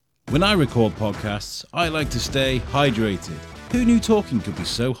When I record podcasts, I like to stay hydrated. Who knew talking could be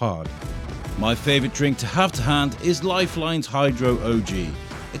so hard? My favourite drink to have to hand is Lifeline's Hydro OG.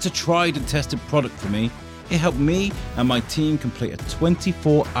 It's a tried and tested product for me. It helped me and my team complete a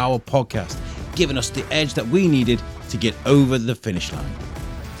 24-hour podcast, giving us the edge that we needed to get over the finish line.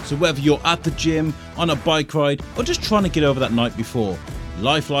 So whether you're at the gym, on a bike ride, or just trying to get over that night before,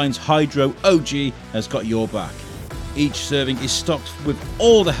 Lifeline's Hydro OG has got your back. Each serving is stocked with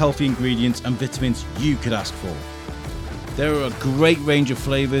all the healthy ingredients and vitamins you could ask for. There are a great range of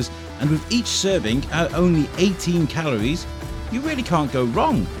flavours, and with each serving at only 18 calories, you really can't go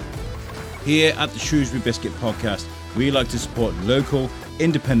wrong. Here at the Shrewsbury Biscuit podcast, we like to support local,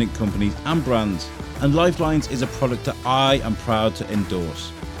 independent companies and brands, and Lifelines is a product that I am proud to endorse.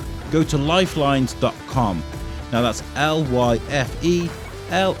 Go to lifelines.com. Now that's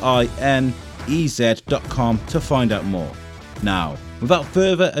LYFELINEZ.com to find out more. Now, without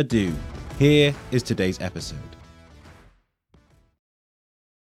further ado, here is today's episode.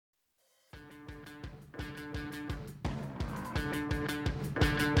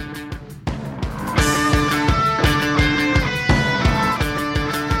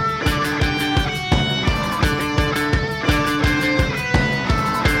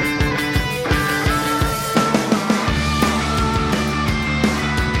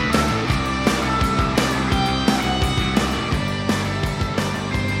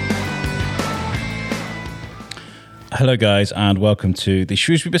 Hello guys and welcome to the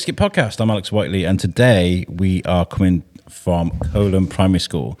Shrewsbury Biscuit podcast. I'm Alex Whiteley and today we are coming from Coleham Primary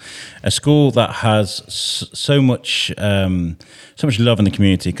School, a school that has so much love in the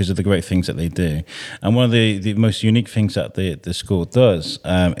community because of the great things that they do. And one of the most unique things that the school does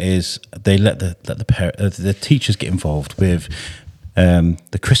is they let the teachers get involved with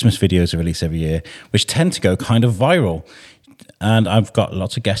the Christmas videos they release every year, which tend to go kind of viral. And I've got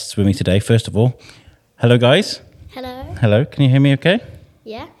lots of guests with me today. First of all, hello guys. Hello. Hello, can you hear me okay?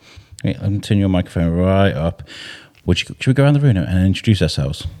 Yeah. Wait, I'm going to turn your microphone right up. Should we go around the room and introduce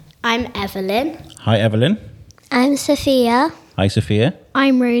ourselves? I'm Evelyn. Hi, Evelyn. I'm Sophia. Hi, Sophia.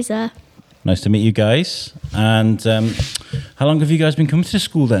 I'm Rosa. Nice to meet you guys. And how long have you guys been coming to the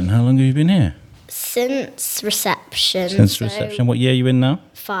school then? How long have you been here? Since reception. Since reception. What year are you in now?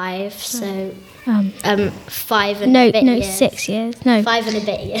 5, so 5 and No, a bit years. 6 years. No. 5 and a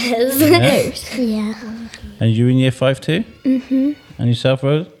bit years. Yeah. Yeah. And you in year 5 too? Mm-hmm. And yourself,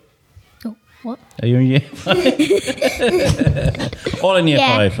 Rose? Oh, what? Are you in year 5? All in year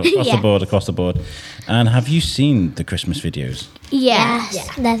 5, across the board. And have you seen the Christmas videos? Yes. Yeah.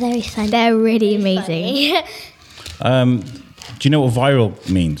 They're very fun. They're really amazing. Do you know what viral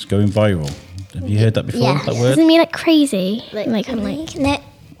means? Going viral? Have you heard that before? Yeah. That word? Doesn't it mean like crazy?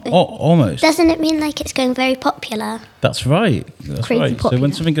 Almost. Doesn't it mean like it's going very popular? That's right. That's Crazy right. popular. So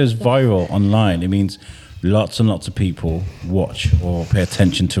when something goes viral online, it means lots and lots of people watch or pay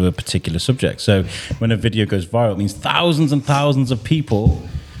attention to a particular subject. So when a video goes viral, it means thousands and thousands of people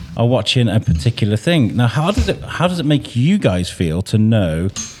are watching a particular thing. Now, how does it make you guys feel to know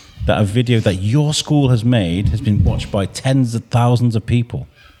that a video that your school has made has been watched by tens of thousands of people?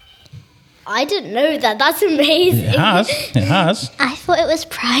 I didn't know that. That's amazing. It has. I thought it was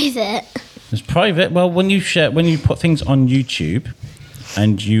private. It's private. Well, when you put things on YouTube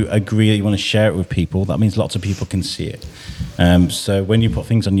and you agree that you want to share it with people, that means lots of people can see it. So when you put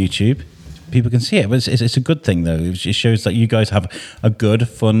things on YouTube, people can see it. But it's a good thing, though. It shows that you guys have a good,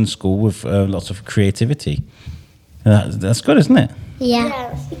 fun school with lots of creativity. That's good, isn't it?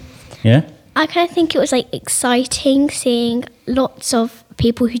 Yeah. Yeah? I kind of think it was like exciting seeing lots of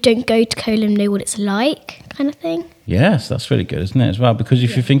people who don't go to Coleham know what it's like, kind of thing. Yes, that's really good, isn't it, as well? Because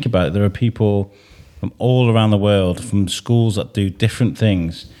if you think about it, there are people from all around the world, from schools that do different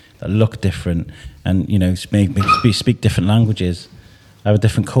things, that look different, and speak different languages, have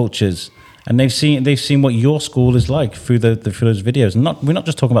different cultures, and they've seen what your school is like through those videos. And we're not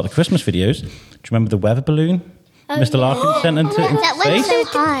just talking about the Christmas videos. Do you remember the weather balloon Mr. Larkin sent into space? That went so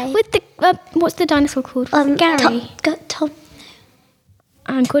high. With the what's the dinosaur called? Gary. Tom.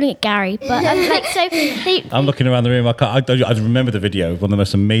 I'm calling it Gary, but I'm looking around the room. I remember the video. One of the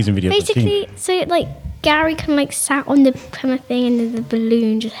most amazing videos I've seen. Basically, so like Gary kind of like sat on the kind of thing, and then the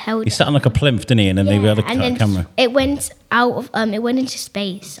balloon just held. He sat on like a plinth, didn't he? And then they had a camera. It went out of it went into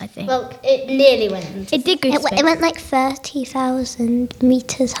space, I think. Well, it nearly went. It did go. It went like 30,000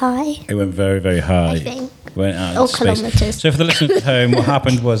 meters high. It went very, very high. I think. Went out Or into space. kilometers. So for the listeners at home, what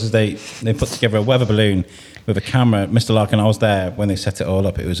happened was they put together a weather balloon with a camera. Mr. Larkin, I was there when they set it up. all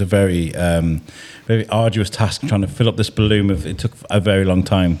up. It was a very arduous task trying to fill up this balloon. It took a very long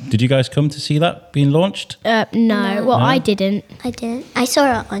time. Did you guys come to see that being launched? No. Well, I didn't. I didn't. I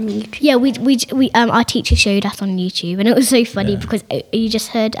saw it on YouTube. Yeah, we our teacher showed us on YouTube, and it was so funny because you just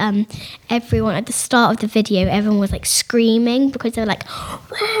heard everyone at the start of the video. Everyone was like screaming because they were like,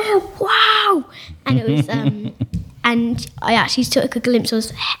 "Wow, wow!" And it was and I actually took a glimpse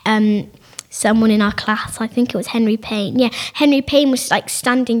of someone in our class. I think it was Henry Payne. Yeah, Henry Payne was like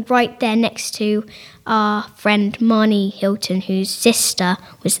standing right there next to our friend Marnie Hilton, whose sister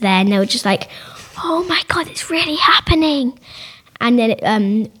was there, and they were just like, "Oh my God, it's really happening!" And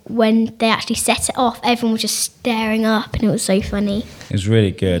then when they actually set it off, everyone was just staring up, and it was so funny. It was really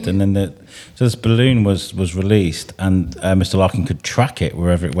good. And then so this balloon was released, and Mr. Larkin could track it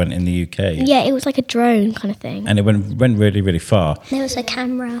wherever it went in the UK. Yeah, it was like a drone kind of thing. And it went really, really far. There was a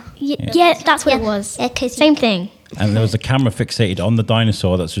camera. Yeah, that's what it was. Yeah, 'cause Same thing. And there was a camera fixated on the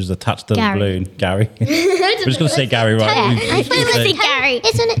dinosaur that was attached to the Gary. balloon. Gary. We're just going to say Gary, right? I thought it was Gary.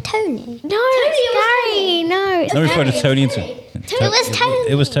 Isn't it Tony? No, it's Gary. No, it's No, we put a Tony into. It was Tony.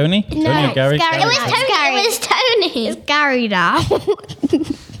 It was Tony? No, Tony or Gary? it's Gary. It was It's Tony. Gary. It was Tony. It's Gary now.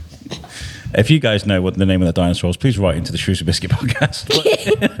 If you guys know what the name of the dinosaur is, please write into the Shrewsbury Biscuit podcast.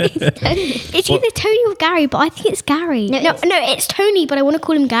 It's either Tony or Gary, but I think it's Gary. No, it's Tony, but I want to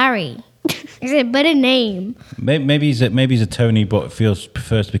call him Gary. It's a better name. Maybe he's a Tony, but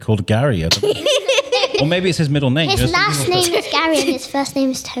prefers to be called Gary. I don't know. Or maybe it's his middle name. His last name is Gary and his first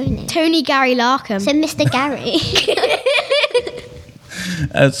name is Tony. Tony Gary Larkham. So Mr. Gary.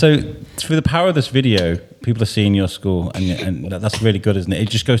 So through the power of this video, people are seeing your school, and that's really good, isn't it? It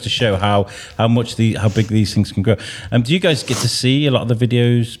just goes to show how big these things can grow. Do you guys get to see a lot of the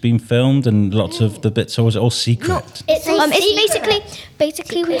videos being filmed and lots of the bits, or is it all secret? It's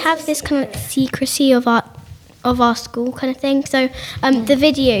basically we have this kind of secrecy of our school kind of thing. So the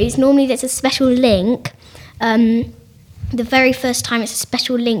videos, normally there's a special link. The very first time it's a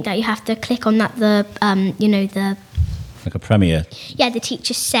special link that you have to click on that Like a premiere. Yeah, the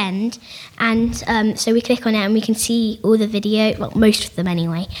teachers send, and so we click on it and we can see all the video, well, most of them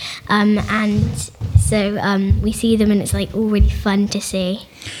anyway, and so we see them and it's like all really fun to see.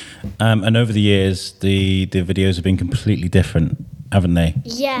 And over the years, the videos have been completely different, haven't they?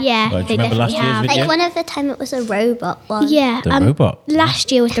 Yeah. Right, do you remember last year's video? Like one of the time it was a robot one. Yeah, The robot?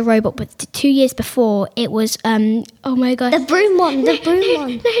 Last year was the robot, but 2 years before it was oh my god, The broom one. The broom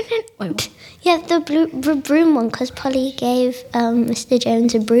one. No. Wait. Yeah, the broom one, because Polly gave Mr.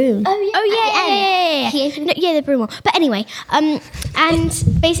 Jones a broom. Yeah, the broom one. But anyway, and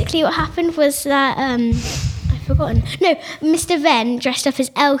basically what happened was that I've forgotten. No, Mr. Venn dressed up as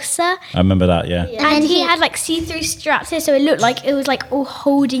Elsa. I remember that, yeah. And he had like see-through straps here, so it looked like it was like all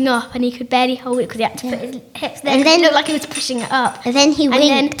holding up, and he could barely hold it because he had to put his hips there. And then it looked like he was pushing it up. And then he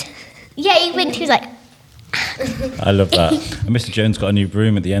winked. He winked. He was like, I love that. And Mr. Jones got a new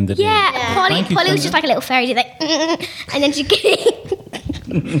broom at the end, didn't he? Polly was just like a little fairy, like, and then she gave,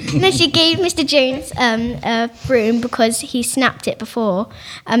 Mr. Jones a broom because he snapped it before.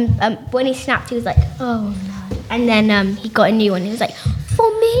 When he snapped, he was like, oh no, and then he got a new one. He was like,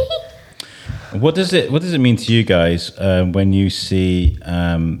 for me. What does it mean to you guys when you see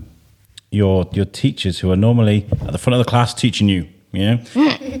your teachers who are normally at the front of the class teaching you,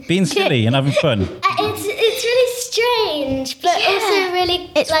 being silly and having fun? It's really strange, but also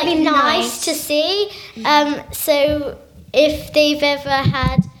really it's like really nice to see. So if they've ever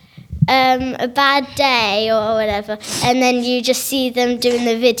had a bad day or whatever, and then you just see them doing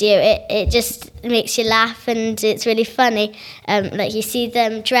the video, it just makes you laugh, and it's really funny. Like you see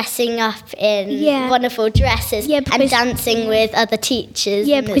them dressing up in wonderful dresses and dancing with other teachers.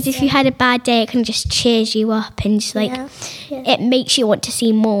 Yeah, because if you had a bad day, it kind of just cheers you up and just like it makes you want to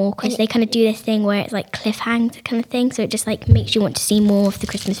see more, because they kind of do this thing where it's like cliffhanger kind of thing, so it just like makes you want to see more of the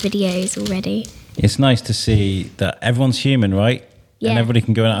Christmas videos already. It's nice to see that everyone's human, right? Yeah. And everybody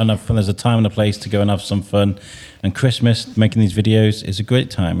can go out and have fun. There's a time and a place to go and have some fun. And Christmas, making these videos, is a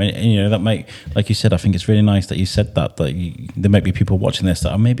great time. And that like you said, I think it's really nice that you said that there might be people watching this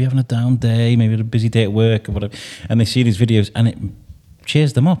that are maybe having a down day, maybe a busy day at work or whatever, and they see these videos and it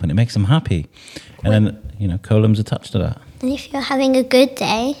cheers them up and it makes them happy. And then, Coleham's attached to that. And if you're having a good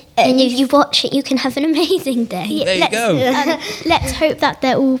day and if you watch it, you can have an amazing day. There you go. Let's hope that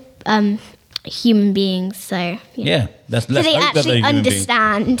they're all human beings, so let's so they hope that they're actually human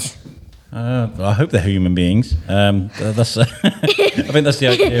understand. I hope they're human beings. That's I think that's the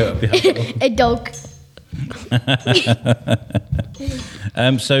idea behind it. A dog.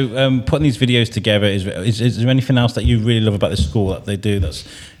 So putting these videos together, is there anything else that you really love about this school that they do that's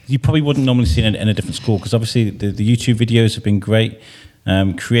you probably wouldn't normally see in a different school? Because obviously the YouTube videos have been great.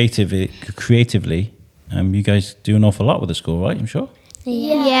 creatively, you guys do an awful lot with the school, right? I'm sure.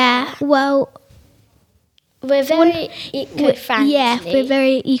 Yeah. Well, we're very eco-friendly. Yeah, we're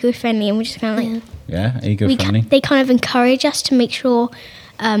very eco-friendly, and we're just kind of like eco-friendly. They kind of encourage us to make sure,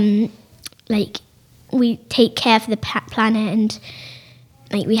 we take care of the planet, and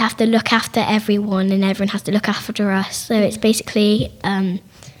like we have to look after everyone, and everyone has to look after us. So it's basically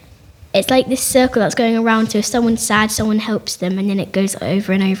it's like this circle that's going around. So if someone's sad, someone helps them, and then it goes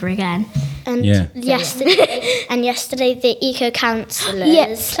over and over again. And yesterday the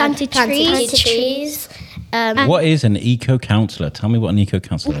eco-counsellors planted trees. What is an eco-counsellor? Tell me what an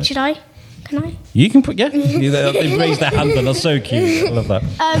eco-counsellor is. Can I? You can put, They've raised their hand and they're so cute. I love that.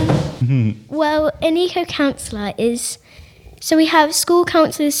 Well, an eco-counsellor is... So we have school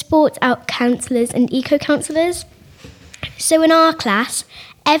counsellors, sports out counsellors and eco-counsellors. So in our class,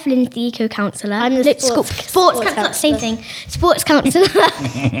 Evelyn's the eco-counsellor. I'm the sports counsellor, same thing. Sports counsellor.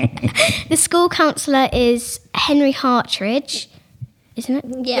 The school counsellor is Henry Hartridge, isn't it?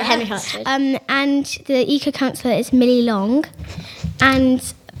 Yeah, Henry Hartridge. And the eco-counsellor is Millie Long.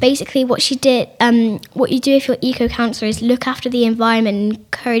 And basically what she did, what you do if you're eco-counsellor is look after the environment and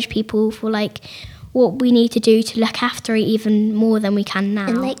encourage people for like what we need to do to look after it even more than we can now.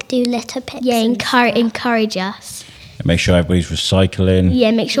 And like do litter picks. Yeah, encourage us. And make sure everybody's recycling.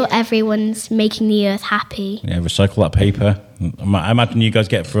 Yeah, make sure everyone's making the earth happy. Yeah, recycle that paper. I imagine you guys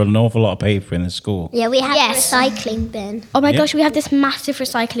get through an awful lot of paper in the school. Yeah, we have a recycling bin. Oh my gosh, we have this massive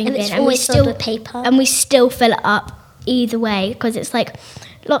recycling bin, It's always filled with paper. And we still fill it up either way, because it's like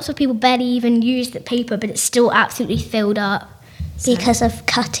lots of people barely even use the paper, but it's still absolutely filled up. Because of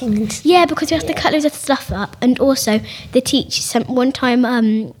cutting and stuff. Yeah, because we have to cut loads of stuff up. And also, the teacher sent one time,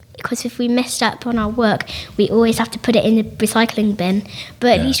 because if we messed up on our work, we always have to put it in the recycling bin.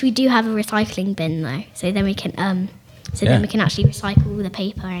 But at least we do have a recycling bin, though. So then we can then we can actually recycle the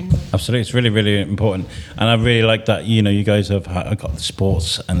paper. And Absolutely, it's really, really important. And I really like that, you guys have got the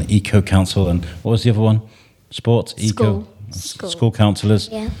sports and the eco-council, and what was the other one? Sports, school counsellors.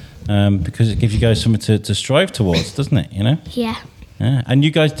 Yeah. Because it gives you guys something to strive towards, doesn't it? Yeah. Yeah. And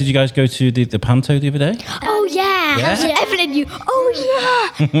did you guys go to the panto the other day? Oh yeah. Evelyn, you. Oh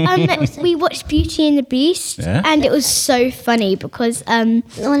yeah. We watched Beauty and the Beast, and it was so funny because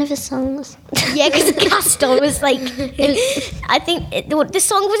one of the songs. Yeah, because Gaston was like, I think the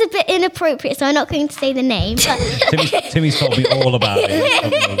song was a bit inappropriate, so I'm not going to say the name. But Timmy's told me all about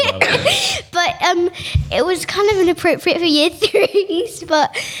it. But it was kind of inappropriate for year threes,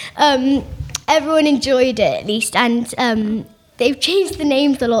 but everyone enjoyed it at least, and they've changed the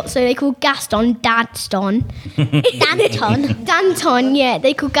names a lot, so they call Gaston Dadston. Danton, yeah,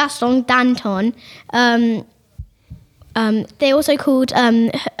 they call Gaston Danton. They also called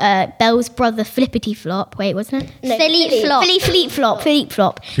Belle's brother Flippity Flop. Wait, wasn't it? No, Philippe Flop. Philippe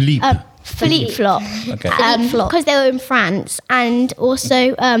Flop. Okay. Because they were in France, and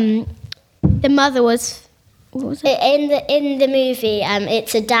also the mother was. What was it? In the movie,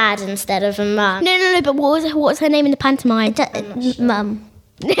 it's a dad instead of a mum. No. But what was her name in the pantomime? Mum.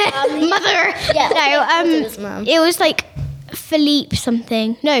 Mother. Yeah. No. It was mum. It was like Philippe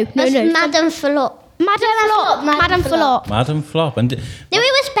something. No. Madame Flop. Madame Flop. Madame Flop. And No, it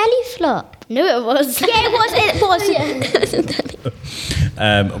was Belly Flop. No, it was. Yeah, it was.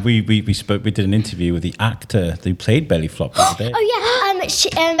 we did an interview with the actor who played Belly Flop the other day. Oh yeah,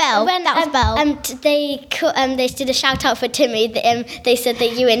 Belle. When That was Belle. they did a shout out for Timmy. They said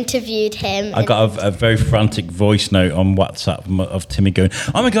that you interviewed him. I got a very frantic voice note on WhatsApp of Timmy going,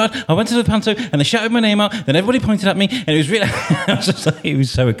 "Oh my God, I went to the panto and they shouted my name out. Then everybody pointed at me, and it was really." I was just like, he was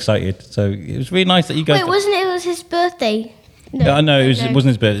so excited. So it was really nice that you guys. Wait, wasn't it? It was his birthday. No, it wasn't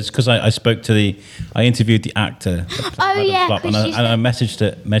his birthday. It's because I interviewed the actor. Flop, and I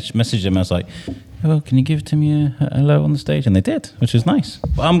messaged him. I was like, "Oh, can you give Timmy a hello on the stage?" And they did, which was nice.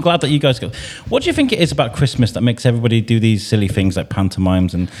 But I'm glad that you guys go. What do you think it is about Christmas that makes everybody do these silly things like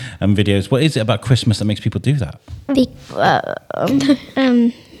pantomimes and videos? What is it about Christmas that makes people do that?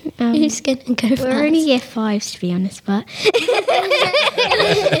 Who's going to go first? We're only year fives, to be honest, but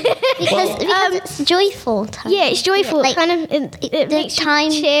because it's joyful time. yeah, it's joyful. Like, it makes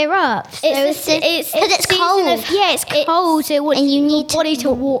you cheer up. So It's it's cold. it's cold, so and you need your body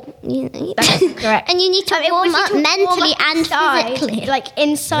to warm. That's correct. And you need to warm up mentally and physically. Like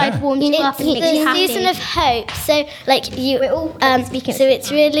inside warms you up and makes you the happy. season of hope. So like you, speaking. so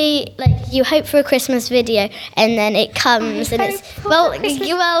it's really like you hope for a Christmas video, and then it comes, and it's almost, but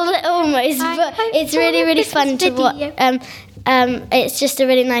it's really really fun to watch. It's just a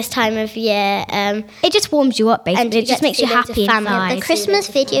really nice time of year. It just warms you up, basically. And It just makes you happy inside. The Christmas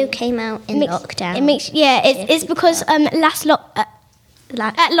video came out in lockdown. It makes it's because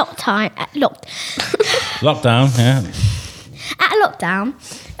At lockdown, yeah. At lockdown,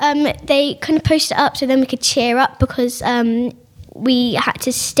 they kind of posted it up so then we could cheer up because we had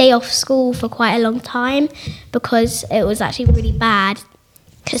to stay off school for quite a long time because it was actually really bad.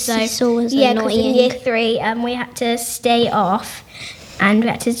 Because seesaw was because annoying. in year 3, we had to stay off and we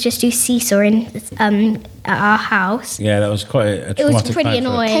had to just do seesaw at our house. Yeah, that was quite a traumatic It was pretty time for us.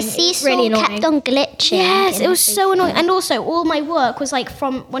 annoying. Because seesaw really annoying. kept on glitching. Yes, it was so annoying. And also, all my work was like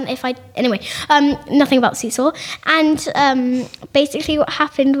nothing about seesaw. And basically what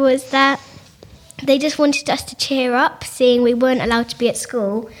happened was that they just wanted us to cheer up, seeing we weren't allowed to be at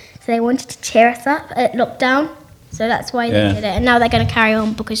school. So they wanted to cheer us up at lockdown. So that's why they did it. And now they're going to carry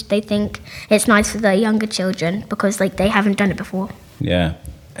on because they think it's nice for the younger children because they haven't done it before. Yeah,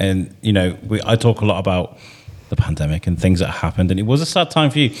 and I talk a lot about the pandemic and things that happened, and it was a sad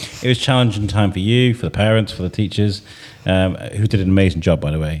time for you. It was a challenging time for you, for the parents, for the teachers, who did an amazing job, by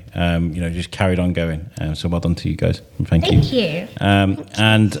the way. Just carried on going. So well done to you guys. Thank you. Thank you.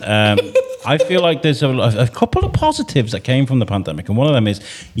 I feel like there's a couple of positives that came from the pandemic, and one of them is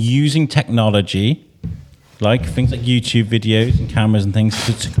using technology, like things like YouTube videos and cameras and things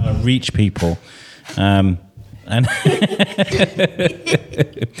to kind of reach people. And so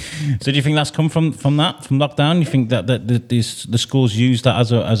do you think that's come from lockdown? You think that the schools use that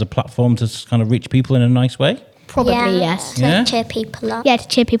as a platform to kind of reach people in a nice way? Probably, yes. To cheer people up. Yeah, to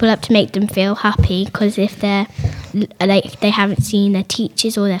cheer people up, to make them feel happy. Because if they haven't seen their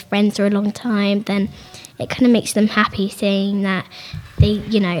teachers or their friends for a long time, then it kind of makes them happy, saying that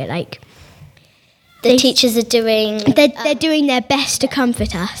The teachers are doing... They're doing their best to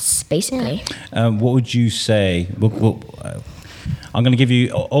comfort us, basically. What would you say? I'm going to give you,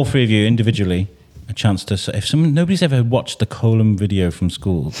 all three of you individually, a chance to... If nobody's ever watched the Coleham video from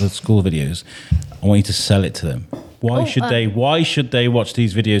school, the school videos, I want you to sell it to them. Why should they watch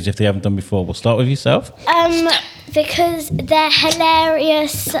these videos if they haven't done before? We'll start with yourself. Because they're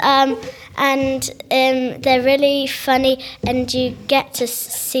hilarious and they're really funny, and you get to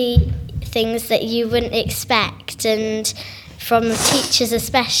see things that you wouldn't expect, and from the teachers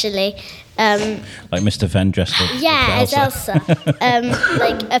especially. Like Mr. Venn dressed up as Elsa.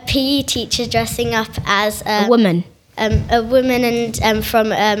 Like a PE teacher dressing up as a woman. A woman and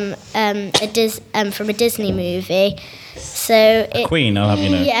from a Disney movie. So Queen, I'll have you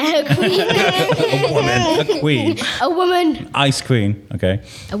know. Yeah, a queen. A queen. A woman. Ice queen. Okay.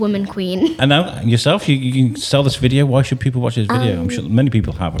 A woman queen. And now yourself, you can sell this video. Why should people watch this video? I'm sure many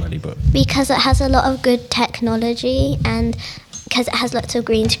people have already, but because it has a lot of good technology, and because it has lots of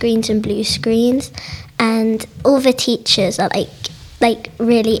green screens and blue screens, and all the teachers are like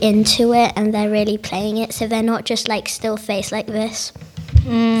really into it, and they're really playing it, so they're not just like still face like this,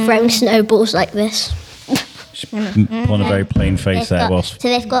 throwing snowballs like this. on a very plain face there, So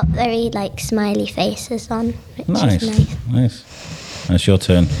they've got very like smiley faces on, which nice. is nice. And it's your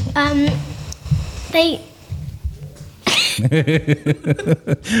turn.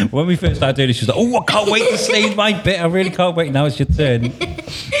 When we first started doing this, she was like, "Oh, I can't wait to say my bit. I really can't wait." Now it's your turn. I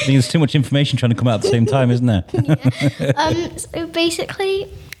think there's too much information trying to come out at the same time, isn't there? So basically,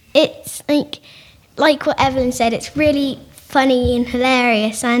 it's like what Evelyn said. It's really funny and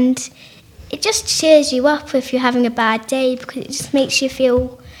hilarious, and it just cheers you up if you're having a bad day, because it just makes you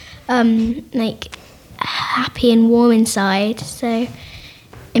feel happy and warm inside. So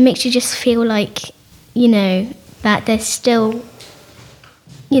it makes you just feel like, that they're still,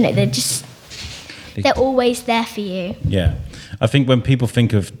 they're always there for you. Yeah. I think when people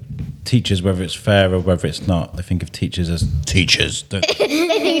think of teachers, whether it's fair or whether it's not, they think of teachers as teachers.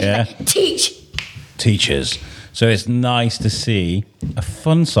 Yeah. Teachers. So it's nice to see a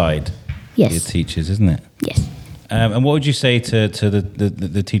fun side. Yes. Your teachers, isn't it? Yes. And what would you say to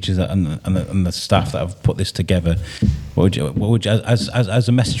the teachers and the staff that have put this together? What would you as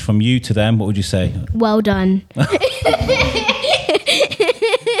a message from you to them? What would you say? Well done.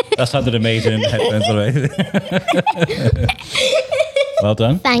 That sounded amazing in the headphones, by the way. Well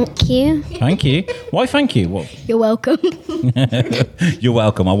done. Thank you. Thank you. Why thank you? What? You're welcome. You're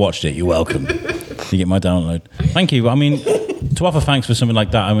welcome. I watched it. You're welcome. You get my download. Thank you. I mean, to offer thanks for something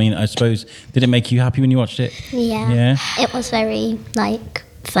like that, I mean, I suppose, did it make you happy when you watched it? Yeah. It was very,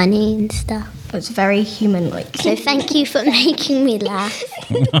 funny and stuff. It was very human-like. So thank you for making me laugh.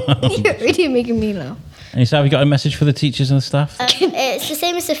 You're really making me laugh. And you said, have you got a message for the teachers and the staff? It's the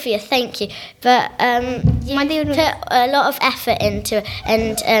same as Sophia, thank you. But you put a lot of effort into it,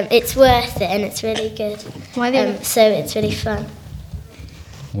 and it's worth it, and it's really good. So it's really fun.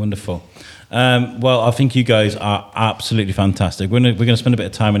 Wonderful. Well, I think you guys are absolutely fantastic. We're going to spend a bit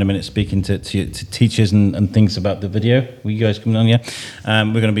of time in a minute speaking to teachers and things about the video. Will you guys coming on? Yeah.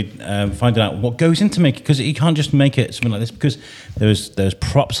 We're going to be finding out what goes into making, because you can't just make it something like this, because there's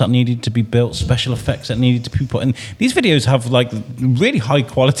props that needed to be built, special effects that needed to be put in. These videos have like really high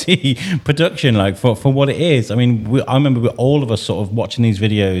quality production, like for what it is. I mean, I remember all of us sort of watching these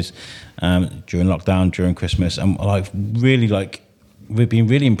videos during lockdown, during Christmas, and we've been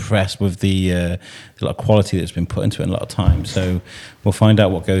really impressed with the lot of quality that's been put into it, and a lot of time. So we'll find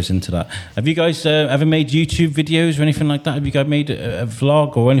out what goes into that. Have you guys ever made YouTube videos or anything like that? Have you guys made a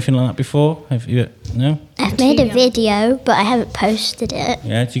vlog or anything like that before? Have you? No? I've made a video, but I haven't posted it.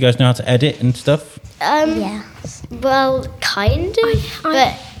 Yeah. Do you guys know how to edit and stuff? Yeah. Well, kind of.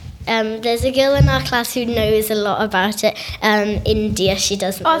 But there's a girl in our class who knows a lot about it. India, she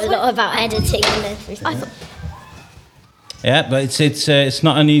does know a lot about editing and everything. Yeah, but it's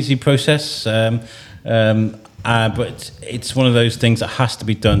not an easy process. But it's one of those things that has to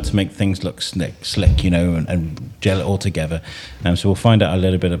be done to make things look slick, and gel it all together. So we'll find out a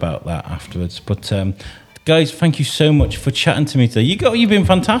little bit about that afterwards. But guys, thank you so much for chatting to me today. You've been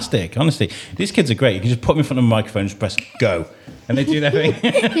fantastic, honestly. These kids are great. You can just put them in front of a microphone and just press go, and they do their thing.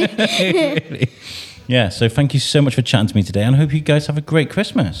 Really. Yeah. So thank you so much for chatting to me today, and I hope you guys have a great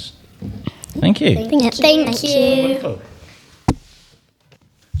Christmas. Thank you. Thank you. Wonderful.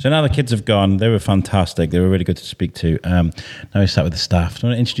 So now the kids have gone. They were fantastic. They were really good to speak to. Now we start with the staff. Do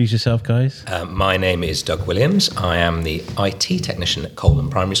you want to introduce yourself, guys? My name is Doug Williams. I am the IT technician at Coleham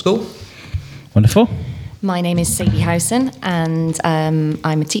Primary School. Wonderful. My name is Sadie Howson, and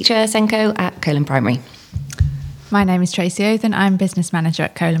I'm a teacher, Senko, at Coleham Primary. My name is Tracy Othen. I'm business manager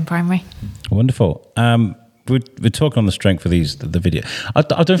at Coleham Primary. Wonderful. We're talking on the strength of the video. I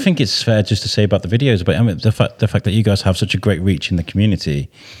don't think it's fair just to say about the videos, but I mean, the fact that you guys have such a great reach in the community,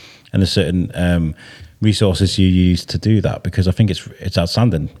 and there's certain resources you use to do that, because I think it's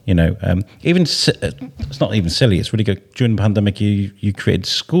outstanding. Even it's not even silly. It's really good. During the pandemic, you created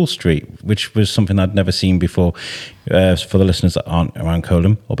School Street, which was something I'd never seen before. For the listeners that aren't around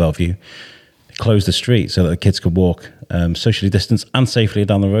Coleham or Bellevue, close the street so that the kids could walk socially distanced and safely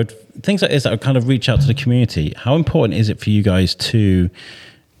down the road. Things like this that would kind of reach out to the community. How important is it for you guys to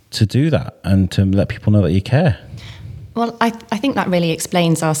do that and to let people know that you care? Well, I think that really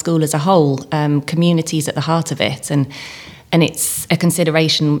explains our school as a whole. Community's at the heart of it, and it's a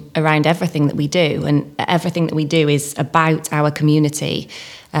consideration around everything that we do, and everything that we do is about our community.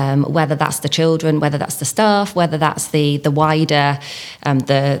 Whether that's the children, whether that's the staff, whether that's the wider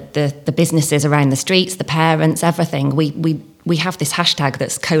the businesses around the streets, the parents, everything. We have this hashtag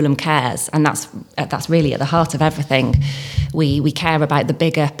that's Coleham Cares, and that's really at the heart of everything. We care about the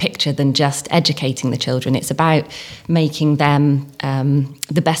bigger picture than just educating the children. It's about making them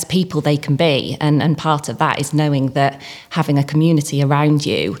the best people they can be, and part of that is knowing that having a community around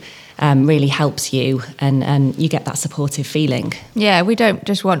you really helps you, and you get that supportive feeling. Yeah, we don't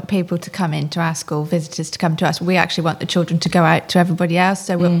just want people to come into our school, visitors to come to us. We actually want the children to go out to everybody else.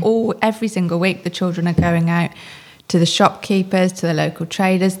 So every single week, the children are going out to the shopkeepers, to the local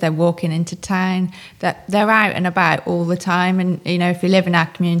traders. They're walking into town. They're out and about all the time. And, if you live in our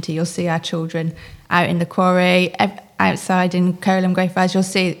community, you'll see our children out in the quarry, outside in Coleham, Grey Friars.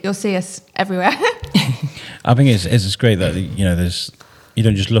 You'll see us everywhere. I think it's great that, you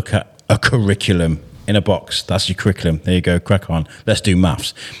don't just look at a curriculum in a box. That's your curriculum. There you go, crack on. Let's do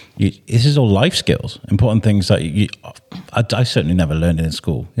maths. This is all life skills, important things that I certainly never learned in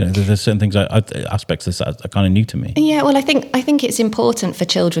school. There's certain things, aspects of this that are kind of new to me. Yeah, well, I think it's important for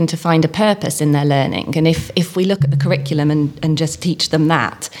children to find a purpose in their learning. And if we look at the curriculum and just teach them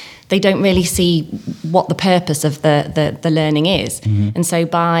that, they don't really see what the purpose of the learning is. Mm-hmm. And so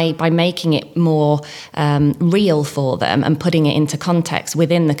by making it more real for them and putting it into context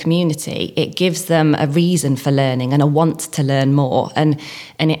within the community, it gives them a reason for learning and a want to learn more. And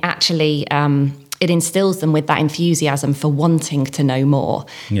it actually it instills them with that enthusiasm for wanting to know more.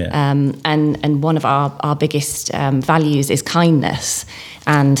 Yeah. And one of our biggest values is kindness.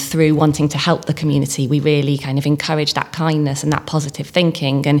 And through wanting to help the community, we really kind of encourage that kindness and that positive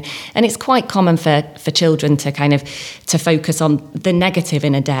thinking. And it's quite common for children to focus on the negative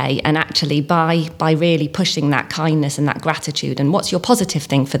in a day. And actually by really pushing that kindness and that gratitude and what's your positive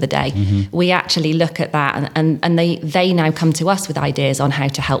thing for the day, mm-hmm. we actually look at that and they now come to us with ideas on how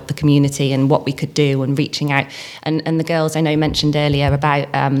to help the community and what we could do and reaching out. And the girls I know mentioned earlier about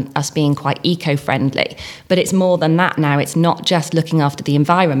us being quite eco-friendly. But it's more than that now. It's not just looking after the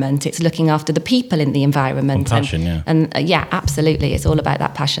environment, it's looking after the people in the environment. Passion, yeah, absolutely. It's all about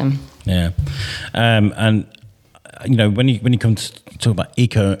that passion. Yeah. And when you come to talk about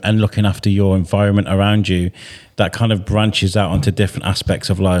eco and looking after your environment around you, that kind of branches out onto different aspects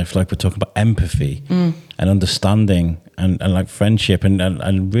of life. Like we're talking about empathy and understanding and like friendship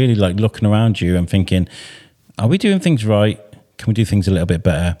and really like looking around you and thinking, are we doing things right? Can we do things a little bit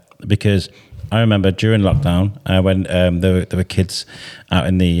better? Because I remember during lockdown when there were kids out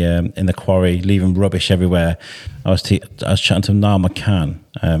in the quarry leaving rubbish everywhere. I was chatting to Niall McCann,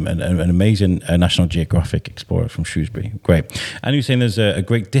 an amazing National Geographic explorer from Shrewsbury. Great, and he was saying there's a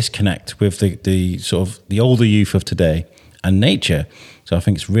great disconnect with the sort of the older youth of today and nature. So I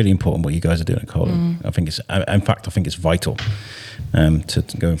think it's really important what you guys are doing at Coleham. I think it's vital to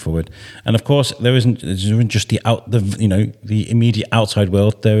going forward. And of course, there isn't just the immediate outside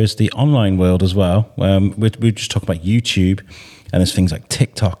world. There is the online world as well. We just talk about YouTube, and there's things like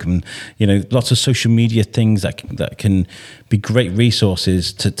TikTok and lots of social media things that can be great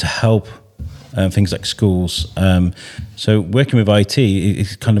resources to help things like schools. So working with IT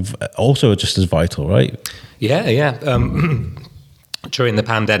is kind of also just as vital, right? Yeah. During the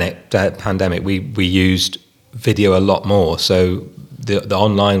pandemic, we used video a lot more. So the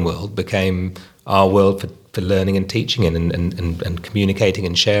online world became our world for learning and teaching and communicating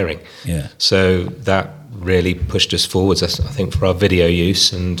and sharing. Yeah. So that really pushed us forwards, I think, for our video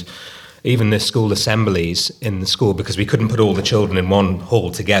use, and even the school assemblies in the school, because we couldn't put all the children in one hall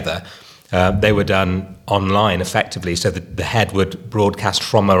together. They were done online effectively, so that the head would broadcast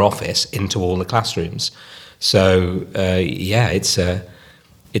from her office into all the classrooms. So it's a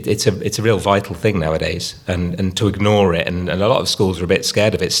real vital thing nowadays, and to ignore it, and a lot of schools are a bit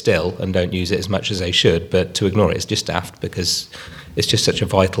scared of it still and don't use it as much as they should. But to ignore it is just daft, because it's just such a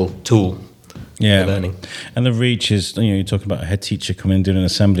vital tool. Yeah, for learning. And the reach is, you're talking about a head teacher coming and doing an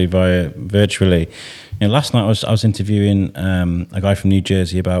assembly via virtually. Last night I was interviewing a guy from New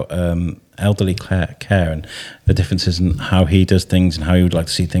Jersey about elderly care and the differences in how he does things and how he would like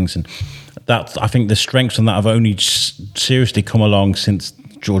to see things. And that, I think the strengths on that have only seriously come along since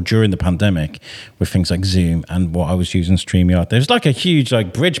or during the pandemic with things like Zoom and what I was using StreamYard. There's like a huge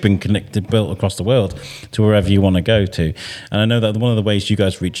bridge being built across the world to wherever you want to go to. And I know that one of the ways you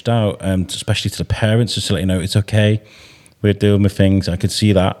guys reached out, especially to the parents, just to let you know it's okay, we're dealing with things. I could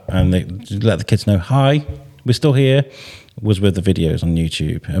see that, and they let the kids know, hi, we're still here, was with the videos on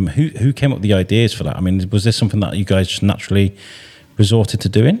YouTube. Who came up with the ideas for that? I mean, was this something that you guys just naturally resorted to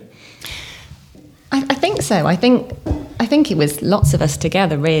doing? I think so. I think it was lots of us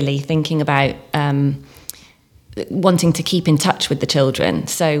together really thinking about wanting to keep in touch with the children.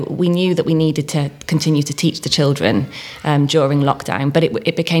 So we knew that we needed to continue to teach the children during lockdown, but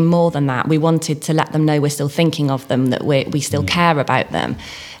it became more than that. We wanted to let them know we're still thinking of them, that we still care about them.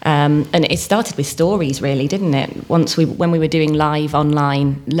 And it started with stories, really, didn't it? When we were doing live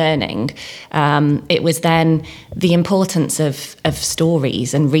online learning, it was then the importance of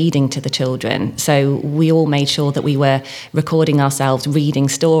stories and reading to the children. So we all made sure that we were recording ourselves reading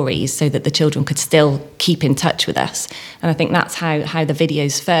stories so that the children could still keep in touch with us. And I think that's how the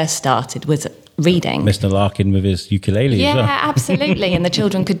videos first started, was reading. Mr. Larkin with his ukulele as well. Yeah, absolutely. And the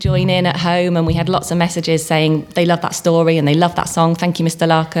children could join in at home, and we had lots of messages saying they love that story and they love that song. Thank you, Mr.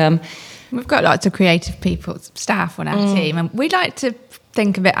 Larkin. We've got lots of creative people, staff on our team, and we like to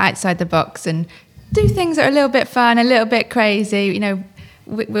think a bit outside the box and do things that are a little bit fun, a little bit crazy.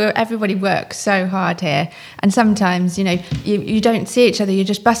 Everybody works so hard here, and sometimes you don't see each other, you're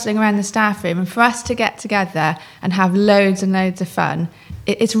just bustling around the staff room, and for us to get together and have loads and loads of fun,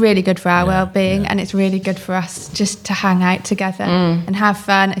 it's really good for our well-being, and it's really good for us just to hang out together and have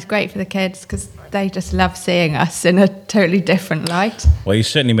fun. It's great for the kids because they just love seeing us in a totally different light. Well, you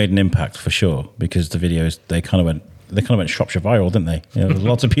certainly made an impact for sure, because the videos, they kind of went Shropshire viral, didn't they?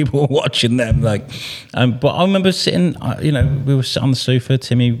 Lots of people were watching them. But I remember sitting, we were sitting on the sofa,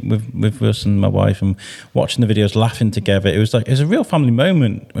 Timmy with us and my wife, and watching the videos, laughing together. It was a real family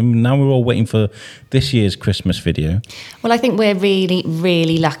moment. I mean, now we're all waiting for this year's Christmas video. Well, I think we're really,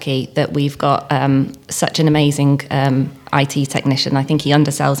 really lucky that we've got such an amazing IT technician. I think he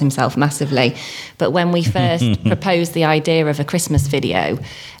undersells himself massively. But when we first proposed the idea of a Christmas video,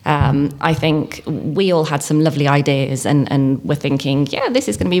 I think we all had some lovely ideas and were thinking, this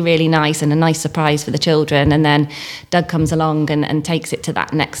is going to be really nice and a nice surprise for the children. And then Doug comes along and takes it to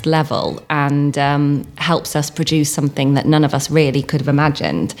that next level and helps us produce something that none of us really could have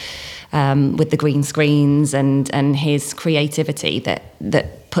imagined, with the green screens and his creativity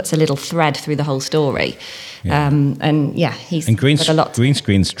that puts a little thread through the whole story. He's and green put a lot. Green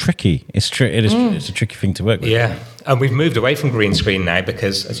screen's tricky. It's a tricky thing to work with. Yeah, And we've moved away from green screen now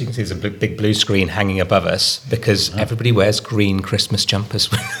because, as you can see, there's a big blue screen hanging above us because everybody wears green Christmas jumpers.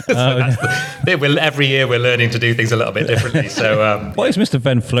 Every year we're learning to do things a little bit differently. So, why is Mr.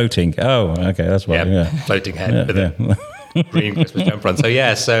 Venn floating? Oh, okay, that's why. Yeah, floating head with a green Christmas jumper on. So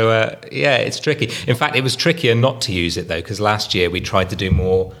it's tricky. In fact, it was trickier not to use it though, because last year we tried to do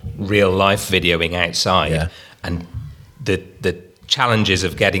more real life videoing outside, and the challenges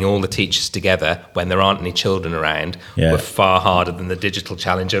of getting all the teachers together when there aren't any children around were far harder than the digital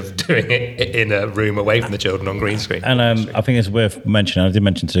challenge of doing it in a room away from the children on green screen. And I think it's worth mentioning, I did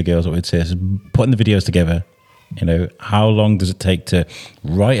mention to the girls what we'd say is putting the videos together. You know, how long does it take to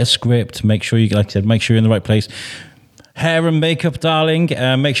write a script, make sure you, like I said, make sure you're in the right place. Hair and makeup, darling,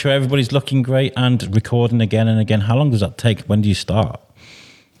 make sure everybody's looking great, and recording again and again. How long does that take? When do you start?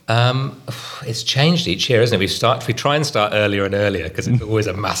 It's changed each year, isn't it? We try and start earlier and earlier because it's always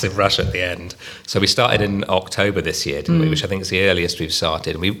a massive rush at the end. So we started in October this year, didn't we? Which I think is the earliest we've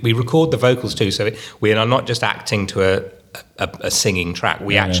started. We record the vocals too, so we are not just acting to a singing track.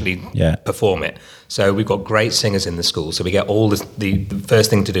 We actually perform it. So we've got great singers in the school. So we get all this. The first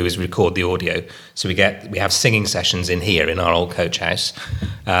thing to do is record the audio. So we have singing sessions in here in our old coach house,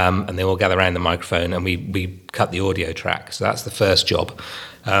 and they all gather around the microphone, and we cut the audio track. So that's the first job.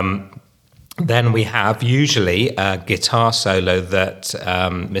 Then we have usually a guitar solo that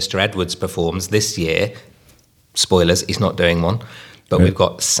Mr. Edwards performs. This year. Spoilers, he's not doing one. But we've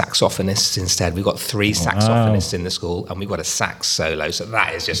got saxophonists instead. We've got 3 saxophonists in the school, and we've got a sax solo. So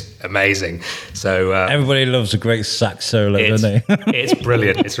that is just amazing. So everybody loves a great sax solo, don't they? It's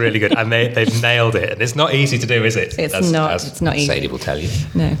brilliant. It's really good, and they've nailed it. And it's not easy to do, is it? It's not easy. Sadie will tell you.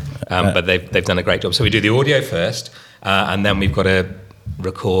 No. But they've done a great job. So we do the audio first, and then we've got to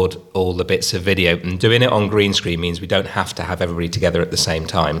record all the bits of video. And doing it on green screen means we don't have to have everybody together at the same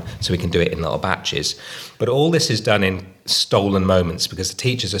time, so we can do it in little batches. But all this is done in stolen moments because the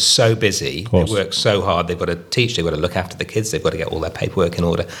teachers are so busy, they work so hard, they've got to teach, they've got to look after the kids, they've got to get all their paperwork in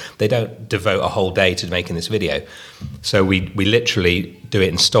order. They don't devote a whole day to making this video. So we literally do it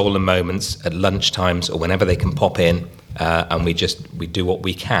in stolen moments at lunch times or whenever they can pop in, and we do what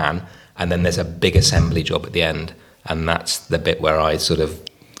we can, and then there's a big assembly job at the end. And that's the bit where I sort of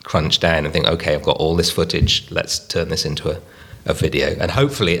crunch down and think, okay, I've got all this footage, let's turn this into a video. And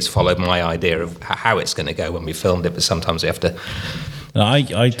hopefully it's followed my idea of how it's going to go when we filmed it, but sometimes we have to...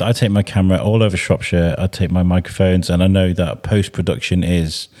 I take my camera all over Shropshire, I take my microphones, and I know that post-production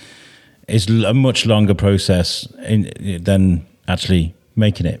is a much longer process than actually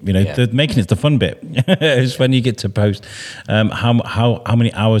making it. You know, making it's the fun bit. It's when you get to post. How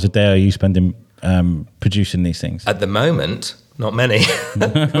many hours a day are you spending producing these things? At the moment, not many.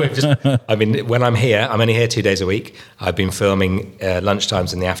 When I'm here, I'm only here 2 days a week. I've been filming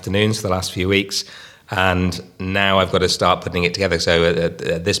lunchtimes in the afternoons for the last few weeks, and now I've got to start putting it together. So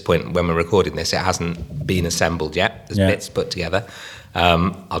at this point, when we're recording this, it hasn't been assembled yet. There's bits put together.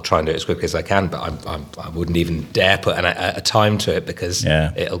 I'll try and do it as quickly as I can, but I wouldn't even dare put a time to it because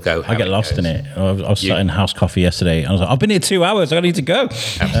it'll go. I get lost in it. I was sat in house coffee yesterday, and I was like, I've been here 2 hours. I need to go.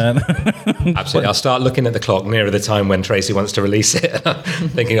 Absolutely. I'll start looking at the clock nearer the time when Tracy wants to release it,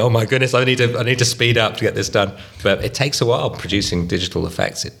 thinking, oh my goodness, I need to speed up to get this done. But it takes a while producing digital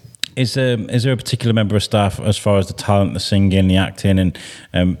effects. Is there a particular member of staff, as far as the talent, the singing, the acting,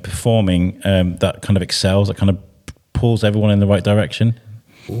 and performing, that kind of excels, that kind of pulls everyone in the right direction?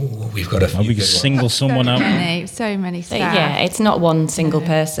 Ooh, we've got a few. We can single someone out. So many staff. Yeah, it's not one single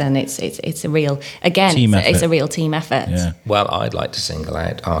person. It's a real, again, it's a real team effort. Yeah. Well, I'd like to single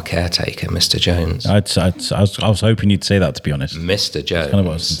out our caretaker, Mr. Jones. I was hoping you'd say that, to be honest. Mr. Jones kind of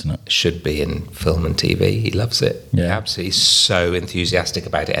what I was thinking. Should be in film and TV. He loves it. Yeah. Absolutely, he's so enthusiastic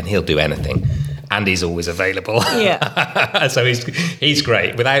about it, and he'll do anything. And he's always available. Yeah. So he's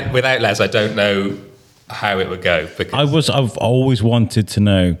great. Without Les, I don't know how it would go. Because I've always wanted to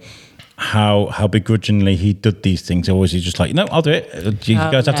know how begrudgingly he did these things. Always he's just like, no, I'll do it. Do you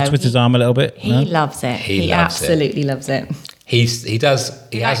guys have to twist his arm a little bit? He loves it. He absolutely loves it. He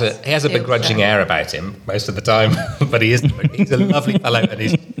has a begrudging air about him most of the time, but he's a lovely fellow, and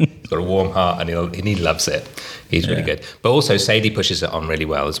he's got a warm heart, and he loves it. He's really good. But also Sadie pushes it on really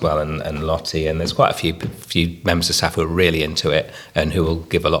well as well, and Lottie, and there's quite a few members of staff who are really into it and who will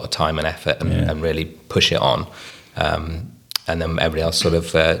give a lot of time and effort and really push it on. And then everybody else sort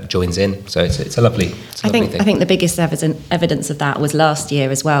of joins in. So it's a lovely thing. I think the biggest evidence of that was last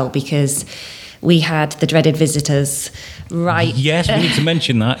year as well, because we had the dreaded visitors right. Yes, we need to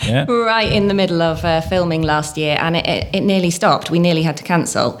mention that. Yeah, right in the middle of filming last year, and it nearly stopped. We nearly had to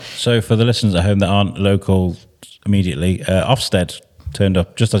cancel. So for the listeners at home that aren't local immediately, Ofsted turned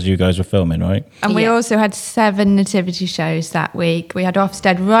up just as you guys were filming, right? And we also had 7 nativity shows that week. We had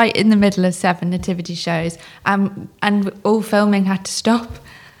Ofsted right in the middle of 7 nativity shows, and all filming had to stop.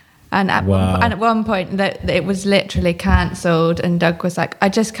 And at one point, that it was literally cancelled, and Doug was like, "I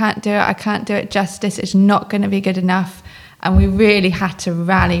just can't do it. I can't do it justice. It's not going to be good enough." And we really had to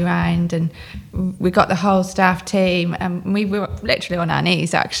rally round, and we got the whole staff team, and we were literally on our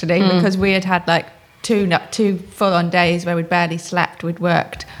knees actually, because we had like two full-on days where we'd barely slept. We'd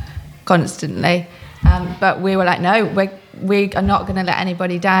worked constantly, but we were like, no, we are not going to let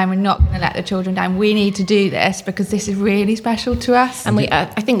anybody down. We're not going to let the children down. We need to do this because this is really special to us. And I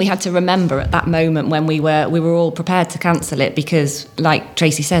think we had to remember at that moment when we were all prepared to cancel it, because, like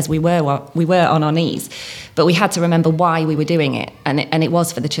Tracy says, we were on our knees, but we had to remember why we were doing it, and it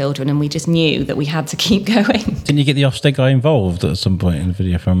was for the children, and we just knew that we had to keep going. Didn't you get the Ofsted guy involved at some point in the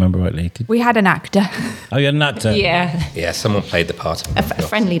video, if I remember rightly? We had an actor. Oh, you had an actor? Yeah, someone played the part. A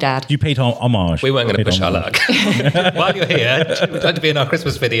friendly dad. You paid homage. We weren't going to push our luck. While you're here, would you like to be in our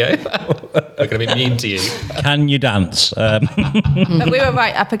Christmas video? We're going to be mean to you. Can you dance? But we were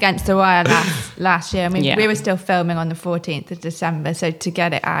right up against the wire last year. I mean, we were still filming on the 14th of December, so to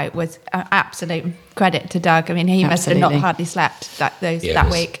get it out was an absolute credit to Doug. I mean, he must have not hardly slept that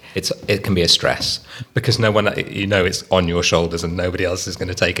week. It can be a stress because no one, it's on your shoulders and nobody else is going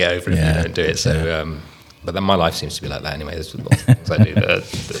to take it over if you don't do it. So, but then my life seems to be like that anyway. There's lots of things I do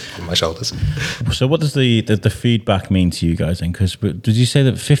on my shoulders. So what does the feedback mean to you guys then? Because did you say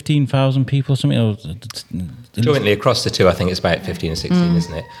that 15,000 people or something? Or jointly across the two, I think it's about 15 or 16,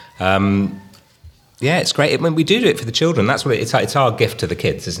 isn't it? Yeah, it's great. When we do it for the children, that's what it's our gift to the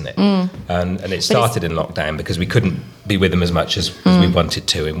kids, isn't it? And it started in lockdown because we couldn't be with them as much as we wanted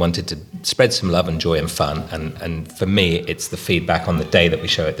to, and wanted to spread some love and joy and fun. And for me, it's the feedback on the day that we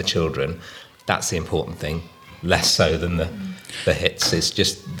show it to children. That's the important thing, less so than the hits. It's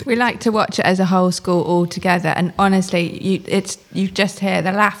just we like to watch it as a whole school all together, and honestly, you just hear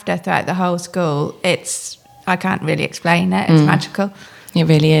the laughter throughout the whole school. I can't really explain it. It's magical. It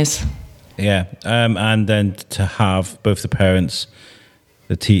really is. Yeah, and then to have both the parents,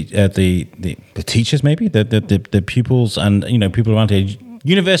 the teachers, maybe the pupils, and people around here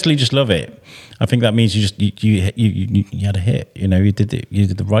universally just love it. I think that means you had a hit. You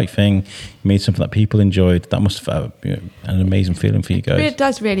did the right thing. You made something that people enjoyed. That must have an amazing feeling for you guys. It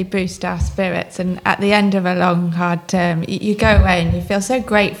does really boost our spirits, and at the end of a long hard term, you go away and you feel so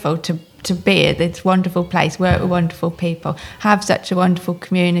grateful to be at this wonderful place, work with wonderful people, have such a wonderful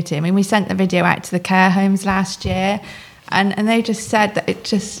community. I mean, we sent the video out to the care homes last year, and they just said that it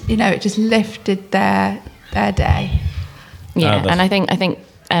just lifted their day. Yeah, and I think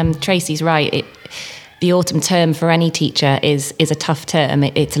Tracy's right. The autumn term for any teacher is a tough term.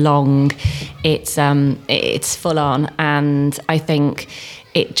 It's long, it's full on, and I think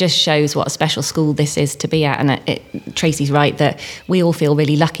it just shows what a special school this is to be at. And Tracy's right that we all feel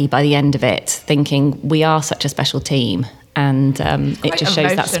really lucky by the end of it, thinking we are such a special team. And it just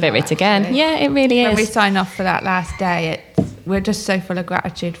shows that spirit actually. Again. Yeah, it really is. When we sign off for that last day, we're just so full of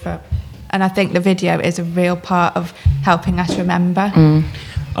gratitude for. And I think the video is a real part of helping us remember.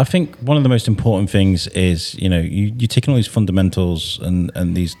 I think one of the most important things is, you're taking all these fundamentals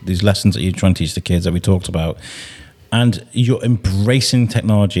and these lessons that you're trying to teach the kids that we talked about, and you're embracing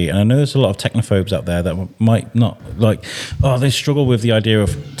technology. And I know there's a lot of technophobes out there that might not they struggle with the idea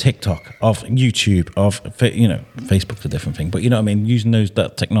of TikTok, of YouTube, of Facebook's a different thing, but using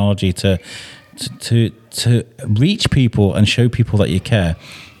that technology to reach people and show people that you care.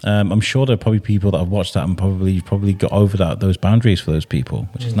 I'm sure there are probably people that have watched that and probably got over those boundaries for those people,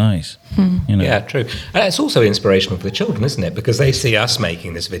 which is nice. Yeah, true. And it's also inspirational for the children, isn't it? Because they see us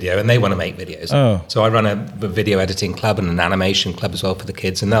making this video and they want to make videos. Oh. So I run a video editing club and an animation club as well for the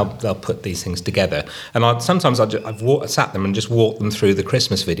kids, and they'll put these things together. And I've sat them and just walked them through the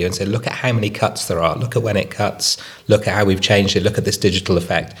Christmas video and said, look at how many cuts there are. Look at when it cuts. Look at how we've changed it. Look at this digital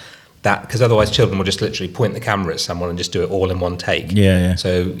effect. Because otherwise children will just literally point the camera at someone and just do it all in one take. Yeah.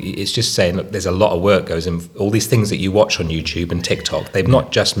 So it's just saying, look, there's a lot of work goes in. All these things that you watch on YouTube and TikTok, they've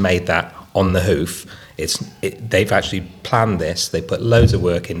not just made that on the hoof. They've actually planned this. They put loads of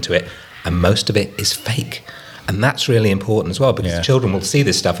work into it, and most of it is fake. And that's really important as well, because children will see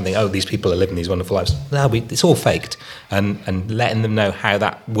this stuff and think, oh, these people are living these wonderful lives. No, it's all faked. And letting them know how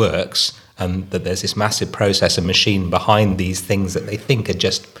that works, and that there's this massive process and machine behind these things that they think are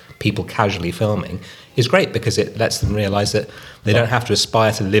just people casually filming, is great, because it lets them realise that they don't have to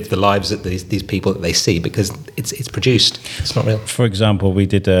aspire to live the lives that these people that they see, because it's produced. It's not real. For example, we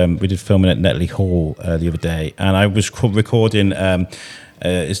did filming at Netley Hall the other day, and I was recording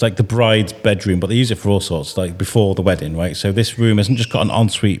it's like the bride's bedroom, but they use it for all sorts, like before the wedding, right? So this room hasn't just got an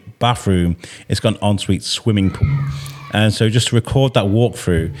ensuite bathroom, it's got an ensuite swimming pool. And so just to record that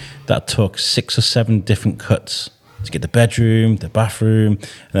walkthrough, that took 6 or 7 different cuts to get the bedroom, the bathroom,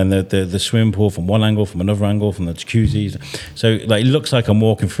 and then the swimming pool from one angle, from another angle, from the jacuzzi. So like it looks like I'm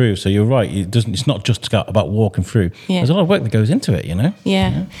walking through. So you're right. It's not just about walking through. Yeah. There's a lot of work that goes into it, you know?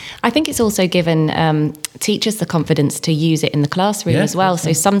 Yeah. I think it's also given teachers the confidence to use it in the classroom as well.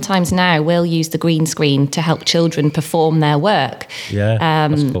 So sometimes now we'll use the green screen to help children perform their work. Yeah,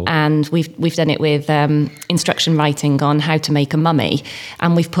 that's cool. And we've done it with instruction writing on how to make a mummy,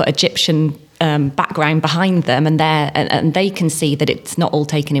 and we've put Egyptian background behind them, and they can see that it's not all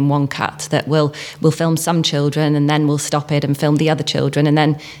taken in one cut, that we'll film some children and then we'll stop it and film the other children, and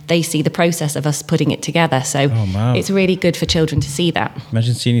then they see the process of us putting it together. So it's really good for children to see that.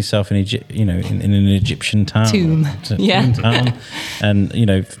 Imagine seeing yourself in in an Egyptian town. Tomb. Town, and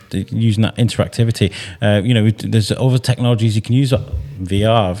using that interactivity. There's other technologies you can use.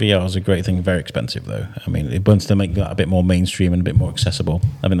 VR is a great thing, very expensive though. I mean, once they make that a bit more mainstream and a bit more accessible,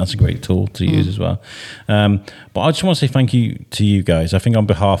 I think that's a great tool to use as well. But I just want to say thank you to you guys. I think on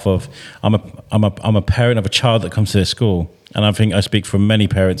behalf of, I'm a parent of a child that comes to this school, and I think I speak for many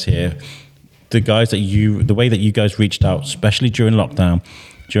parents here. The way that you guys reached out, especially during lockdown,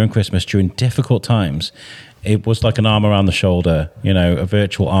 during Christmas, during difficult times, it was like an arm around the shoulder, a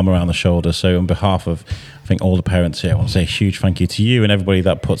virtual arm around the shoulder. So on behalf of, I think, all the parents here, I want to say a huge thank you to you and everybody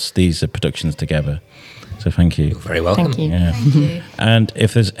that puts these productions together. So thank you. You're very welcome. Thank you. Yeah. Thank you. And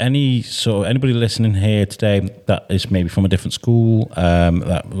if there's anybody listening here today that is maybe from a different school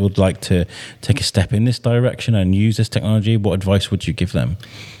that would like to take a step in this direction and use this technology, what advice would you give them?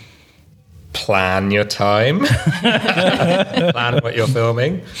 Plan your time, plan what you're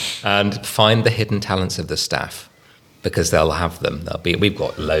filming, and find the hidden talents of the staff, because they'll have them. We've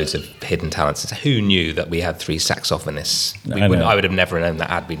got loads of hidden talents. Who knew that we had 3 saxophonists? I would have never known that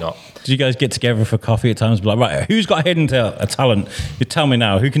had we not. Did you guys get together for coffee at times? Be like, right, who's got a hidden talent? You tell me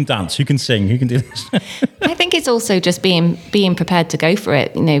now. Who can dance? Who can sing? Who can do this? I think it's also just being prepared to go for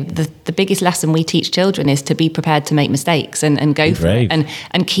it. The biggest lesson we teach children is to be prepared to make mistakes and go for it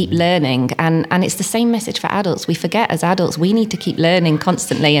and keep learning. And it's the same message for adults. We forget as adults, we need to keep learning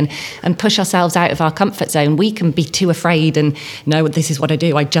constantly and push ourselves out of our comfort zone. We can be too afraid and, no, this is what I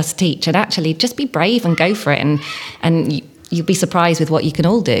do. I just teach. And actually just be brave and go for it. And you'll be surprised with what you can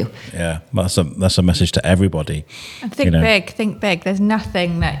all do. Yeah, that's a message to everybody. And think big. There's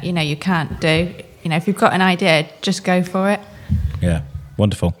nothing that, you can't do. If you've got an idea, just go for it. Yeah,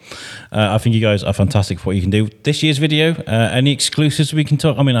 wonderful. I think you guys are fantastic for what you can do. This year's video, any exclusives we can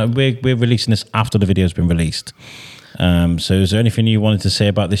talk? I mean, we're releasing this after the video's been released. So is there anything you wanted to say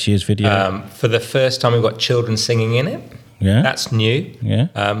about this year's video? For the first time, we've got children singing in it. Yeah. That's new. Yeah.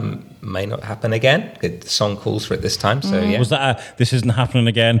 May not happen again. The song calls for it this time. So yeah. Was that this isn't happening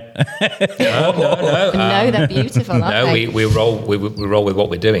again? No. No, they're beautiful, aren't they? We roll with what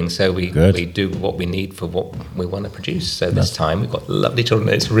we're doing. So we do what we need for what we want to produce. So this time we've got lovely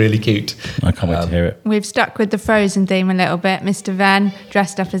children. It's really cute. I can't wait to hear it. We've stuck with the Frozen theme a little bit. Mr. Van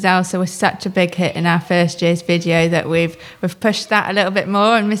dressed up as Elsa was such a big hit in our first year's video that we've pushed that a little bit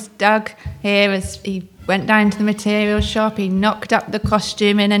more. And Mr. Doug here he went down to the materials shop. He knocked up the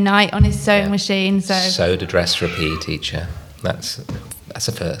costume in a night on his sewing machine. So sewed a dress for a PE teacher. That's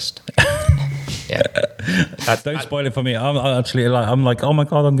a first. Yeah. Don't spoil it for me. I'm like, oh my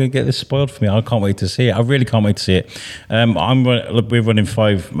God, I'm going to get this spoiled for me. I can't wait to see it. I really can't wait to see it. We're running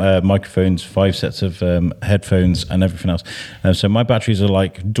 5 microphones, 5 sets of headphones and everything else. So my batteries are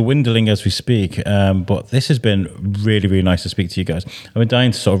like dwindling as we speak. But this has been really, really nice to speak to you guys. I've been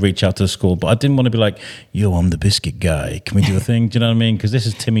dying to sort of reach out to the school, but I didn't want to be like, yo, I'm the Biscuit guy. Can we do a thing? Do you know what I mean? Because this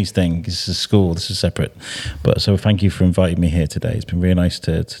is Timmy's thing. This is school. This is separate. But so thank you for inviting me here today. It's been really nice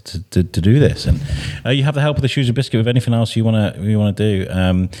to do this. And you have the help of the Shrewsbury Biscuit with anything else you want to do.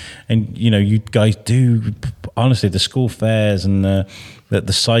 And you guys do, honestly, the school fairs and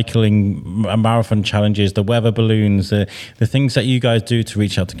the cycling marathon challenges, the weather balloons, the things that you guys do to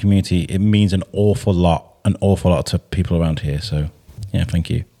reach out to the community. It means an awful lot to people around here. So yeah, thank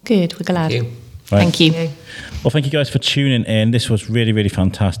you. Good, we're glad. Thank you. Right. Thank you. Well, thank you guys for tuning in. This was really, really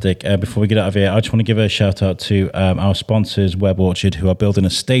fantastic. Before we get out of here, I just want to give a shout out to our sponsors, Web Orchard, who are building a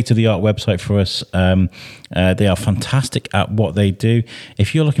state-of-the-art website for us. They are fantastic at what they do.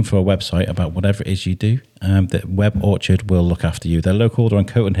 If you're looking for a website about whatever it is you do, the Web Orchard will look after you. They're local, they're on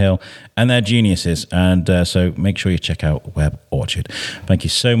Coton Hill, and they're geniuses. And so make sure you check out Web Orchard. Thank you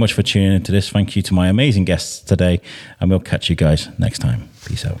so much for tuning into this. Thank you to my amazing guests today, and we'll catch you guys next time.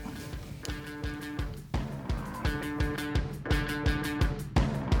 Peace out.